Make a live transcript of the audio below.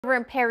Over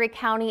in Perry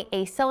County,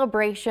 a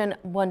celebration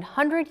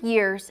 100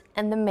 years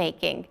in the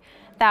making.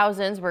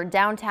 Thousands were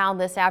downtown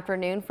this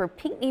afternoon for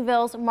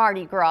Pinckneyville's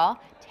Mardi Gras.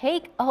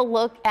 Take a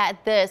look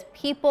at this.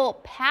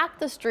 People packed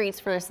the streets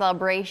for the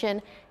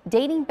celebration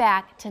dating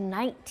back to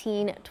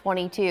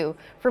 1922.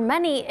 For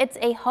many, it's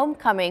a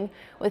homecoming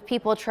with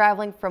people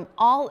traveling from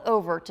all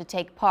over to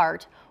take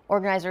part.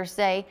 Organizers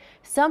say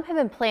some have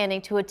been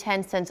planning to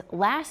attend since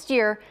last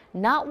year,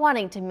 not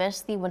wanting to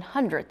miss the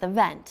 100th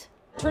event.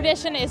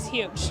 Tradition is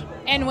huge,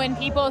 and when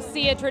people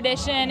see a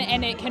tradition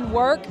and it can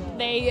work,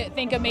 they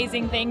think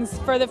amazing things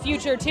for the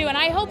future too. And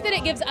I hope that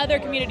it gives other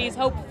communities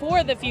hope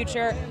for the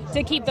future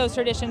to keep those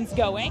traditions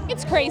going.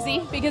 It's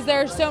crazy because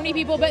there are so many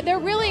people, but they're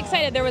really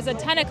excited. There was a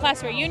ton of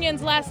class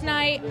reunions last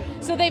night,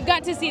 so they've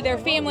got to see their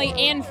family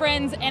and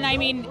friends. And I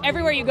mean,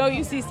 everywhere you go,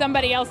 you see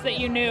somebody else that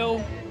you knew,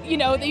 that you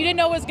didn't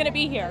know was going to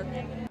be here.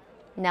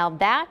 Now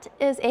that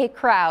is a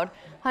crowd.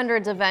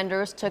 Hundreds of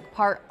vendors took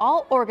part,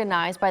 all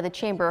organized by the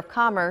Chamber of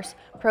Commerce.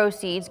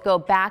 Proceeds go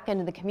back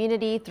into the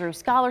community through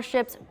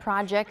scholarships,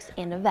 projects,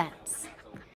 and events.